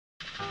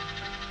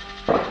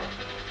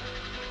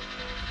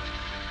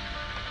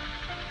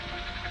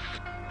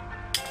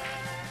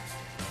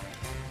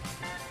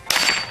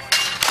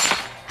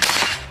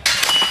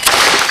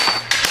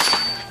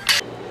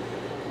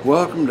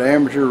Welcome to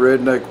Amateur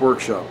Redneck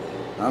Workshop.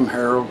 I'm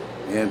Harold,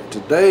 and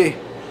today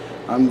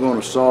I'm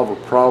going to solve a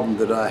problem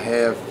that I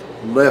have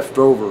left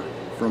over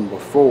from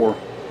before.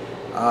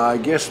 I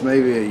guess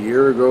maybe a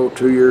year ago,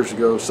 2 years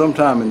ago,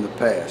 sometime in the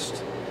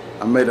past.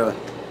 I made a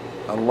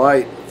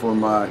light for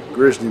my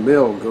Grizzly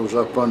mill. It goes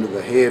up under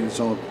the head. It's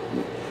on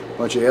a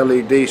bunch of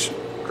LED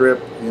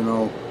strip, you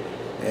know,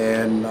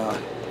 and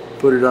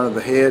put it under the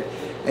head.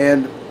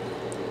 And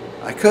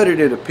I cut it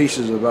into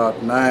pieces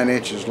about 9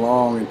 inches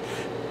long and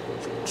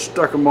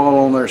stuck them all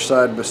on there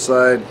side by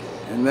side,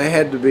 and they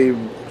had to be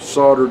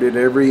soldered at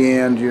every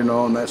end, you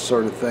know, and that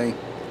sort of thing.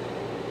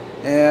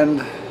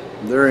 And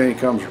therein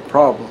comes a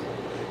problem.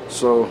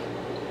 So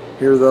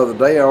here the other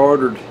day I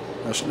ordered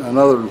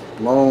another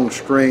long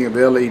string of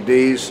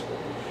LEDs,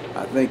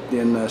 I think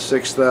in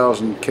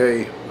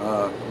 6000K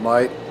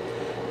light,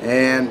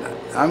 and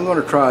I'm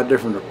going to try a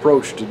different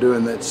approach to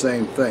doing that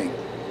same thing.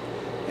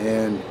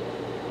 And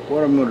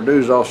what I'm going to do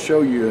is I'll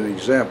show you an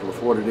example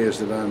of what it is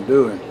that I'm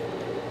doing,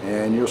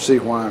 and you'll see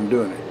why I'm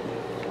doing it.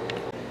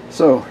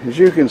 So as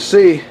you can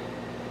see,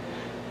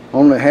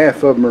 only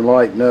half of them are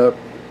lighting up.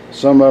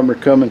 Some of them are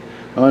coming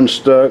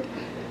unstuck,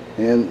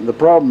 and the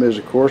problem is,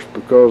 of course,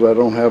 because I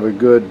don't have a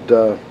good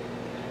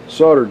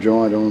solder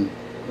joint on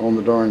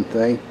the darn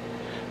thing.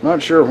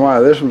 Not sure why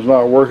this one's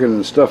not working and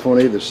the stuff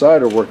on either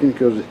side are working,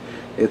 because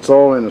it's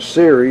all in a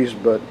series,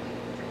 but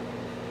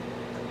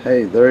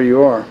hey, there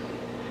you are.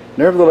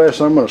 Nevertheless,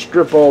 I'm going to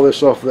strip all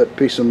this off of that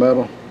piece of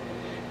metal,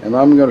 and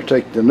I'm going to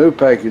take the new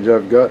package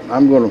I've got and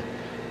I'm going to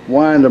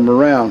wind them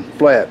around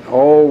flat,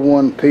 all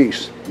one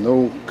piece.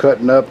 No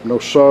cutting up, no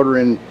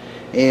soldering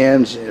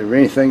ends or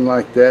anything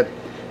like that.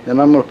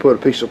 And I'm going to put a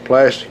piece of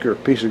plastic or a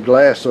piece of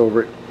glass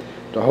over it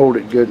to hold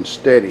it good and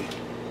steady.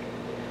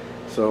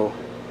 So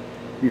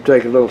you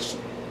take a little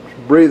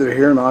breather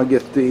here and I'll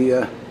get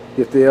the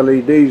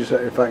LEDs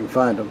if I can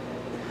find them.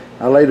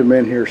 I laid them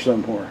in here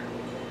somewhere.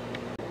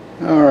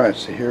 Alright,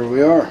 so here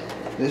we are.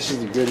 This is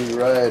the goodie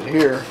right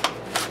here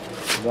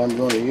that I'm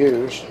going to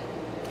use.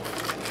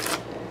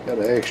 Got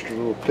an extra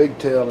little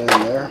pigtail in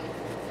there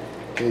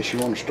in case you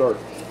want to start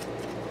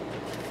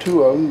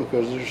 2 of them,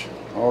 because there's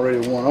already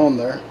one on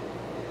there.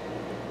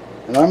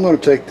 And I'm going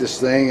to take this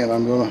thing and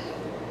I'm going to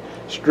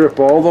strip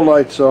all the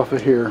lights off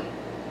of here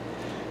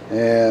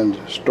and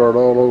start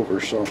all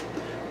over. So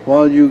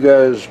while you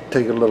guys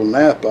take a little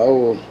nap, I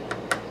will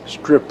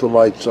strip the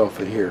lights off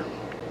of here.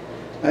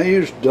 I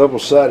used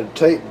double-sided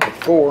tape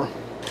before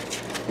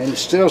and it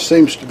still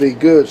seems to be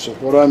good, so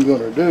what I'm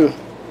going to do,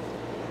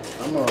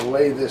 I'm going to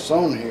lay this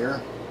on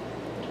here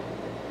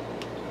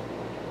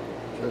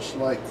just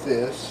like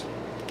this,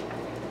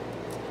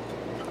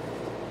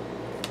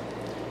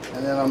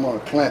 and then I'm going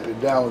to clamp it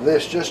down with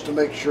this just to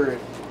make sure it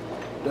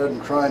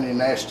doesn't try any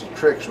nasty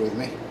tricks with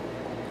me.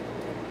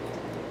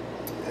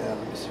 Yeah,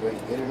 let me see if I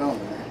can get it on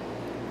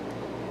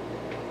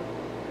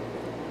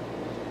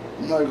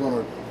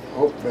there.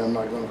 Hopefully I'm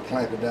not going to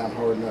clamp it down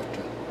hard enough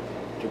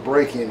to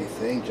break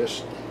anything.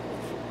 Just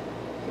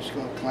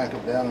going to clamp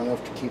it down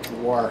enough to keep the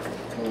wire from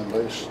coming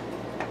loose.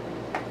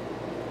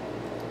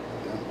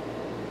 Yeah.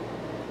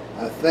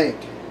 I think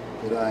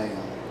that I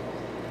am.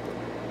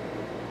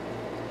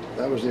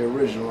 That was the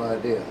original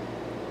idea.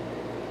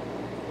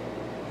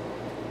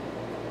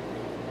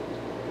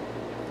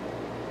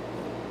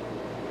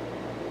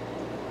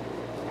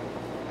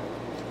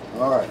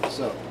 Alright,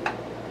 so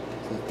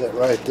set that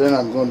right there.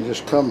 I'm going to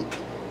just come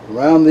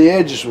around the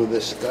edges with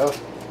this stuff.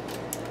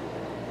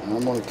 And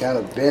I'm going to kind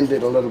of bend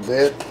it a little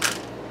bit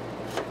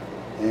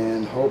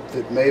and hope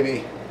that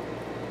maybe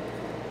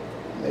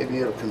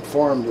it'll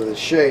conform to the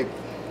shape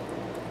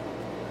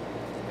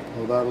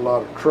without a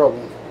lot of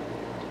trouble.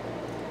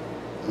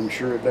 I'm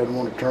sure it doesn't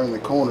want to turn the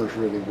corners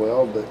really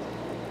well, but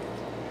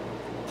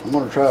I'm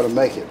going to try to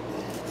make it.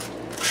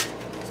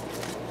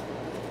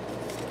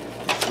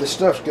 This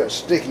stuff's got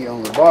sticky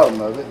on the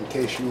bottom of it in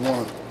case you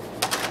want to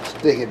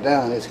stick it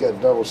down. It's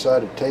got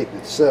double-sided tape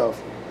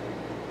itself,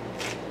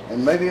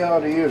 and maybe I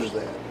ought to use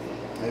that.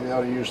 Maybe I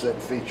ought to use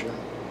that feature.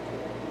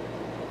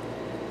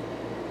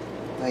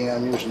 The thing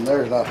I'm using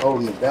there is not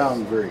holding it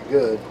down very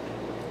good.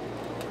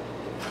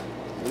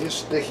 It's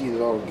sticky as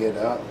all get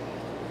out.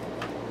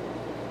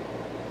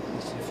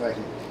 Let's see if I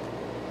can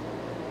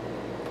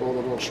pull the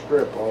little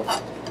strip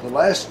off. The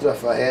last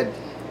stuff I had,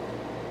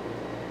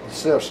 the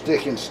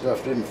self-sticking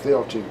stuff, didn't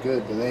feel too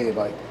good to me.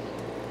 Like,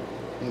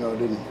 you know,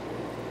 didn't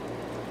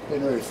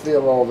really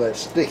feel all that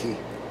sticky.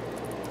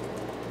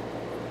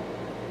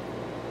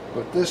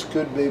 But this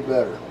could be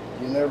better.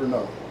 You never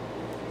know.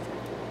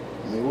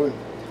 I mean, we're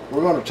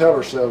going to tell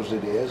ourselves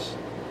it is,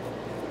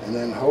 and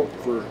then hope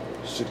for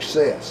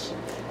success,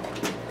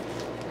 or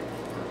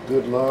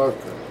good luck,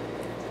 or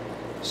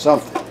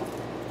something.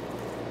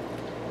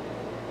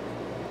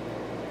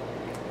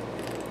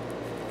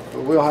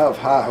 But we'll have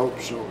high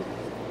hopes over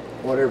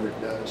whatever it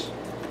does.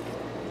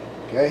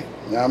 Okay,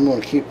 now I'm going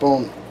to keep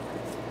on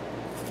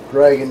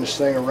dragging this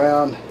thing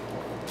around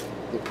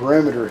the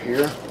perimeter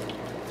here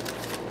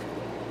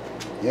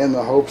in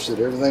the hopes that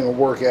everything will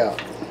work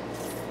out.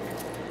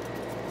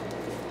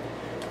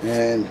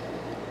 And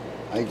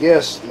I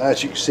guess now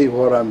that you can see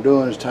what I'm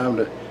doing, it's time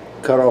to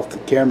cut off the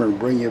camera and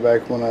bring you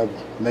back when I've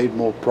made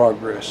more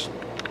progress.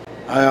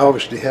 I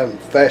obviously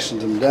haven't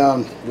fastened them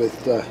down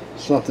with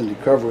something to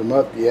cover them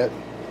up yet.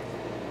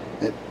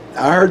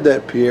 I heard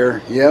that,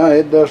 Pierre. Yeah,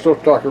 it does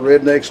look like a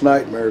redneck's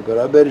nightmare, but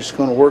I bet it's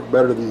going to work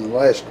better than the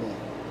last one.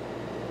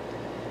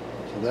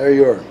 So there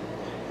you are.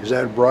 Is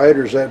that bright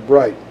or is that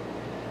bright?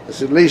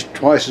 It's at least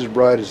twice as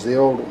bright as the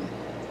old one.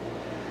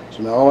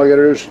 So now all I got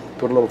to do is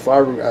put a little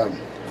fiberglass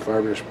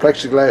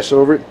plexiglass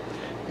over it,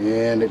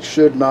 and it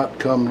should not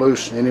come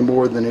loose any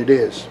more than it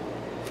is.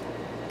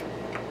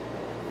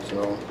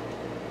 So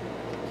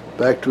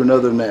back to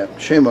another nap.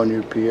 Shame on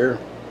you, Pierre.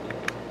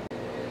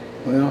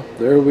 Well,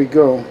 there we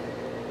go.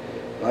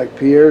 Like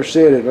Pierre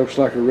said, it looks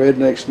like a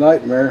redneck's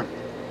nightmare,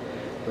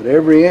 but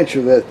every inch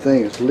of that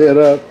thing is lit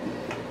up.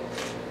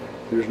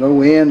 There's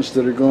no ends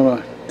that are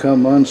going to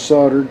come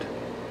unsoldered,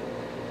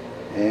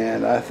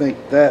 and I think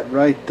that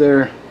right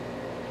there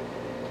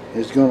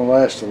is going to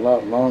last a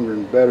lot longer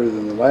and better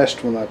than the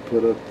last one I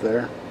put up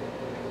there.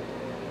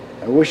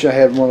 I wish I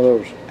had one of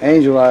those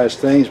angelized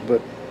things,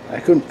 but I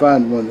couldn't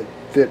find one that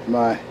fit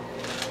my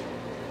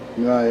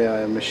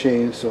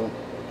machine. So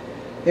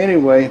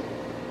anyway,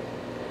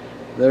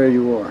 there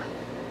you are.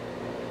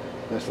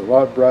 That's a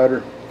lot brighter.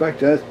 In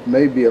fact, that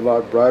may be a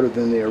lot brighter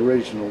than the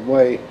original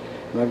way.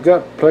 And I've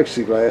got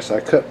plexiglass.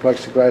 I cut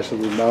plexiglass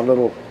with my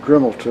little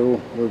Dremel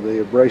tool with the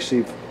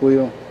abrasive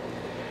wheel,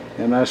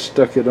 and I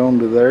stuck it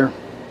onto there.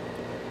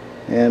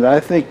 And I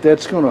think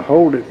that's going to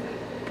hold it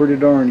pretty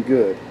darn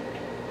good.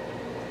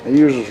 I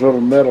use those little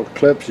metal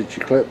clips that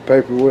you clip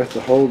paper with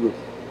to hold the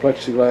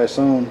plexiglass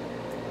on.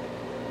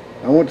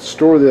 I went to the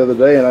store the other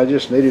day and I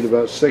just needed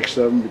about 6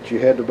 of them, but you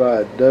had to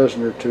buy a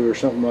dozen or 2 or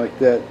something like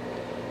that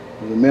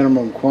for the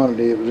minimum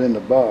quantity that was in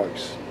the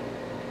box.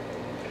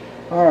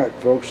 Alright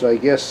folks, I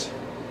guess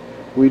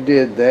we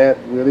did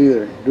that. We'll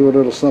either do a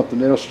little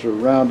something else to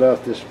round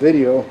out this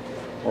video,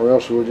 or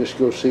else we'll just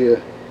go see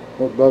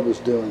what Bubba's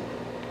doing.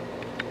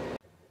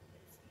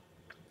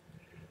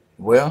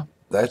 Well,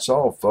 that's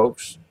all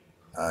folks.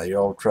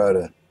 Y'all try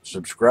to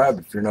subscribe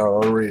if you're not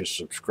already a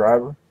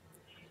subscriber.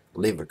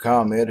 Leave a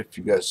comment if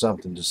you got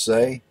something to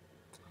say.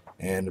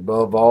 And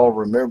above all,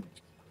 remember,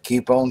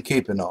 keep on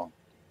keeping on.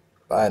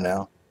 Bye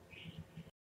now.